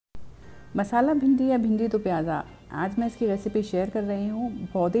मसाला भिंडी या भिंडी तो प्याज़ा, आज मैं इसकी रेसिपी शेयर कर रही हूँ।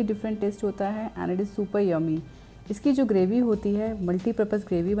 बहुत ही डिफरेंट टेस्ट होता है and it is super yummy. इसकी जो ग्रेवी होती है, मल्टीपर्पज़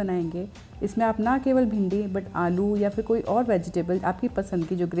ग्रेवी बनाएंगे। इसमें आप ना केवल भिंडी बट आलू या फिर कोई और वेजिटेबल आपकी पसंद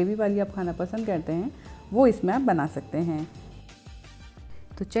की जो ग्रेवी वाली आप खाना पसंद करते हैं वो इसमें आप बना सकते हैं।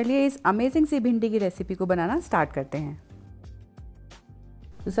 तो चलिए इस अमेजिंग सी भिंडी की रेसिपी को बनाना स्टार्ट करते हैं।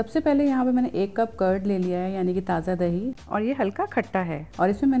 तो सबसे पहले यहाँ पे मैंने 1 कप कर्ड ले लिया है, यानी कि ताज़ा दही, और ये हल्का खट्टा है। और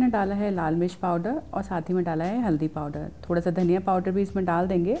इसमें मैंने डाला है लाल मिर्च पाउडर और साथ ही में डाला है हल्दी पाउडर। थोड़ा सा धनिया पाउडर भी इसमें डाल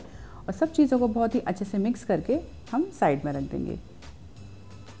देंगे और सब चीज़ों को बहुत ही अच्छे से मिक्स करके हम साइड में रख देंगे।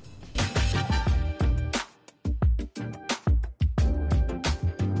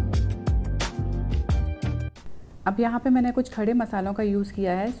 अब यहाँ पे मैंने कुछ खड़े मसालों का यूज़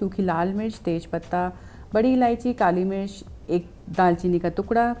किया है। सूखी लाल मिर्च, तेज पत्ता, बड़ी इलायची, काली मिर्च, 1 दालचीनी का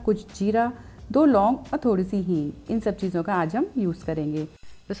टुकड़ा, कुछ जीरा, 2 लौंग और थोड़ी सी हींग। इन सब चीज़ों का आज हम यूज़ करेंगे।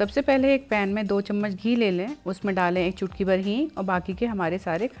 तो सबसे पहले एक पैन में 2 चम्मच घी ले लें, उसमें डालें 1 चुटकी भर हींग और बाकी के हमारे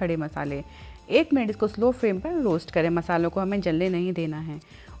सारे खड़े मसाले। 1 मिनट इसको स्लो फ्लेम पर रोस्ट करें, मसालों को हमें जलने नहीं देना है।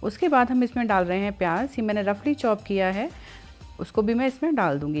 उसके बाद हम इसमें डाल रहे हैं प्याज। ये मैंने रफली चॉप किया है, उसको भी मैं इसमें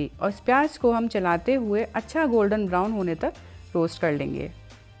डाल दूँगी और इस प्याज को हम चलाते हुए अच्छा गोल्डन ब्राउन होने तक रोस्ट कर लेंगे।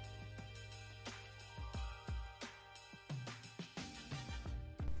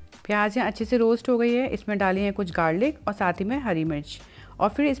 प्याज यहाँ अच्छे से रोस्ट हो गई है। इसमें डाली है कुछ गार्लिक और साथ ही में हरी मिर्च, और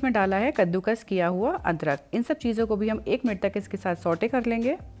फिर इसमें डाला है कद्दूकस किया हुआ अदरक। इन सब चीज़ों को भी हम 1 मिनट तक इसके साथ सौटे कर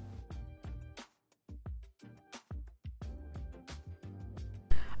लेंगे।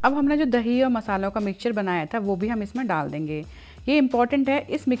 अब हमने जो दही और मसालों का मिक्सचर बनाया था वो भी हम इसमें डाल देंगे। ये इम्पॉर्टेंट है,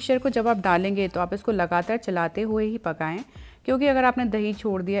 इस मिक्सचर को जब आप डालेंगे तो आप इसको लगातार चलाते हुए ही पकाएं, क्योंकि अगर आपने दही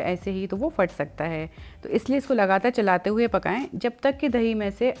छोड़ दिया ऐसे ही तो वो फट सकता है। तो इसलिए इसको लगातार चलाते हुए पकाएं जब तक कि दही में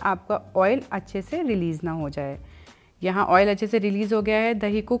से आपका ऑयल अच्छे से रिलीज़ ना हो जाए। यहाँ ऑयल अच्छे से रिलीज़ हो गया है,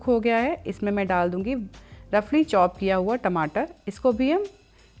 दही कुक हो गया है। इसमें मैं डाल दूँगी रफली चॉप किया हुआ टमाटर, इसको भी हम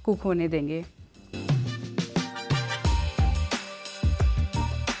कुक होने देंगे।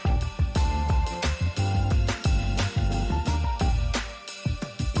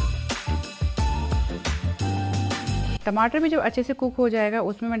 टमाटर भी जब अच्छे से कुक हो जाएगा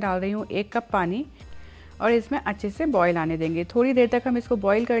उसमें मैं डाल रही हूँ 1 कप पानी और इसमें अच्छे से बॉईल आने देंगे। थोड़ी देर तक हम इसको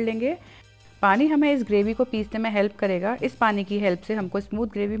बॉईल कर लेंगे। पानी हमें इस ग्रेवी को पीसने में हेल्प करेगा। इस पानी की हेल्प से हमको स्मूथ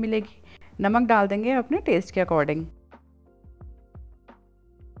ग्रेवी मिलेगी। नमक डाल देंगे अपने टेस्ट के अकॉर्डिंग।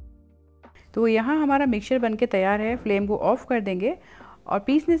 तो यहाँ हमारा मिक्सचर बनके तैयार है। फ्लेम को ऑफ कर देंगे और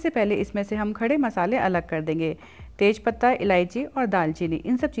पीसने से पहले इसमें से हम खड़े मसाले अलग कर देंगे। तेज पत्ता, इलायची और दालचीनी,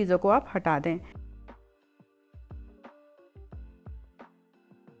 इन सब चीज़ों को आप हटा दें।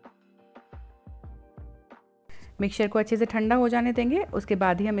 मिक्सचर को अच्छे से ठंडा हो जाने देंगे, उसके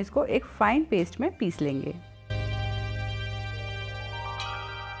बाद ही हम इसको एक फाइन पेस्ट में पीस लेंगे।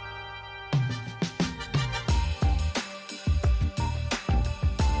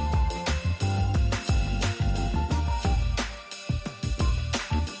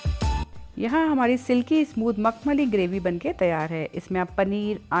 यहाँ हमारी सिल्की स्मूथ मखमली ग्रेवी बनके तैयार है। इसमें आप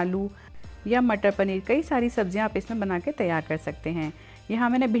पनीर, आलू या मटर पनीर, कई सारी सब्जियां आप इसमें बना के तैयार कर सकते हैं। यहाँ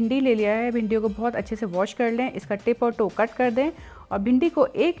मैंने भिंडी ले लिया है। भिंडियों को बहुत अच्छे से वॉश कर लें, इसका टिप और टो कट कर दें और भिंडी को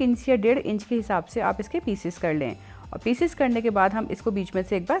 1 इंच या 1.5 इंच के हिसाब से आप इसके पीसेस कर लें। और पीसेस करने के बाद हम इसको बीच में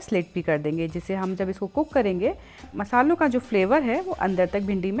से एक बार स्लिट भी कर देंगे, जिससे हम जब इसको कुक करेंगे मसालों का जो फ्लेवर है वो अंदर तक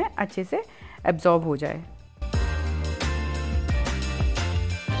भिंडी में अच्छे से एब्जॉर्ब हो जाए।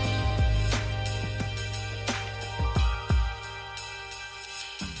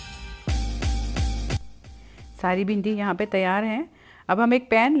 सारी भिंडी यहाँ पे तैयार हैं। अब हम एक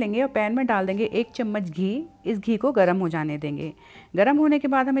पैन लेंगे और पैन में डाल देंगे 1 चम्मच घी। इस घी को गर्म हो जाने देंगे। गर्म होने के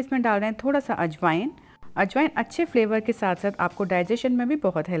बाद हम इसमें डाल रहे हैं थोड़ा सा अजवाइन। अजवाइन अच्छे फ्लेवर के साथ साथ आपको डाइजेशन में भी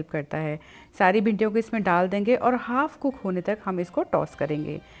बहुत हेल्प करता है। सारी भिंडियों को इसमें डाल देंगे और हाफ कुक होने तक हम इसको टॉस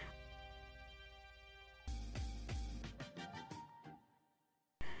करेंगे।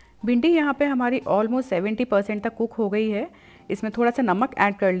 भिंडी यहाँ पे हमारी ऑलमोस्ट 70% तक कुक हो गई है। इसमें थोड़ा सा नमक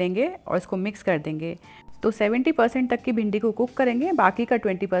ऐड कर लेंगे और इसको मिक्स कर देंगे। तो 70% तक की भिंडी को कुक करेंगे, बाकी का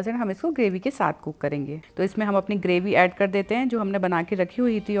 20% हम इसको ग्रेवी के साथ कुक करेंगे। तो इसमें हम अपनी ग्रेवी ऐड कर देते हैं जो हमने बना के रखी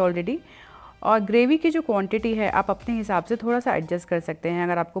हुई थी ऑलरेडी। और ग्रेवी की जो क्वांटिटी है आप अपने हिसाब से थोड़ा सा एडजस्ट कर सकते हैं।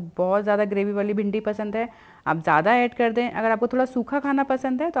 अगर आपको बहुत ज़्यादा ग्रेवी वाली भिंडी पसंद है आप ज़्यादा ऐड कर दें। अगर आपको थोड़ा सूखा खाना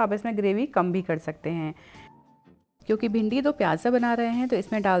पसंद है तो आप इसमें ग्रेवी कम भी कर सकते हैं। क्योंकि भिंडी दो प्याज़ा बना रहे हैं तो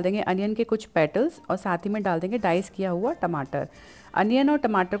इसमें डाल देंगे अनियन के कुछ पेटल्स और साथ ही में डाल देंगे डाइस किया हुआ टमाटर। अनियन और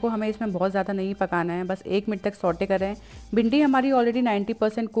टमाटर को हमें इसमें बहुत ज़्यादा नहीं पकाना है, बस 1 मिनट तक सौटे करें। भिंडी हमारी ऑलरेडी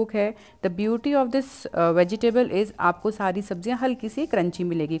 90% कुक है। The beauty of this vegetable is आपको सारी सब्जियां हल्की सी क्रंची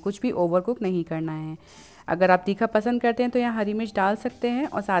मिलेगी, कुछ भी ओवर कुक नहीं करना है। अगर आप तीखा पसंद करते हैं तो यहाँ हरी मिर्च डाल सकते हैं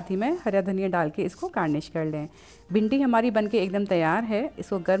और साथ ही में हरा धनिया डाल के इसको गार्निश कर लें। भिंडी हमारी बनके एकदम तैयार है।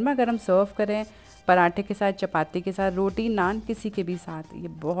 इसको गर्मा गर्म सर्व करें, पराठे के साथ, चपाती के साथ, रोटी, नान, किसी के भी साथ। ये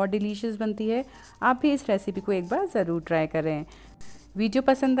बहुत डिलीशियस बनती है। आप भी इस रेसिपी को एक बार ज़रूर ट्राई करें। वीडियो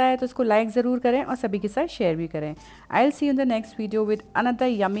पसंद आए तो उसको लाइक ज़रूर करें और सभी के साथ शेयर भी करें। I will see you in the next video with another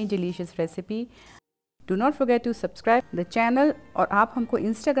yummy delicious recipe. Do not forget to subscribe the channel और आप हमको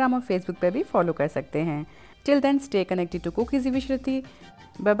इंस्टाग्राम और फेसबुक पर भी फॉलो कर सकते हैं। Till then stay connected to cook easy with Shruti.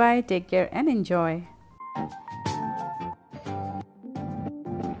 Bye bye, take care and enjoy.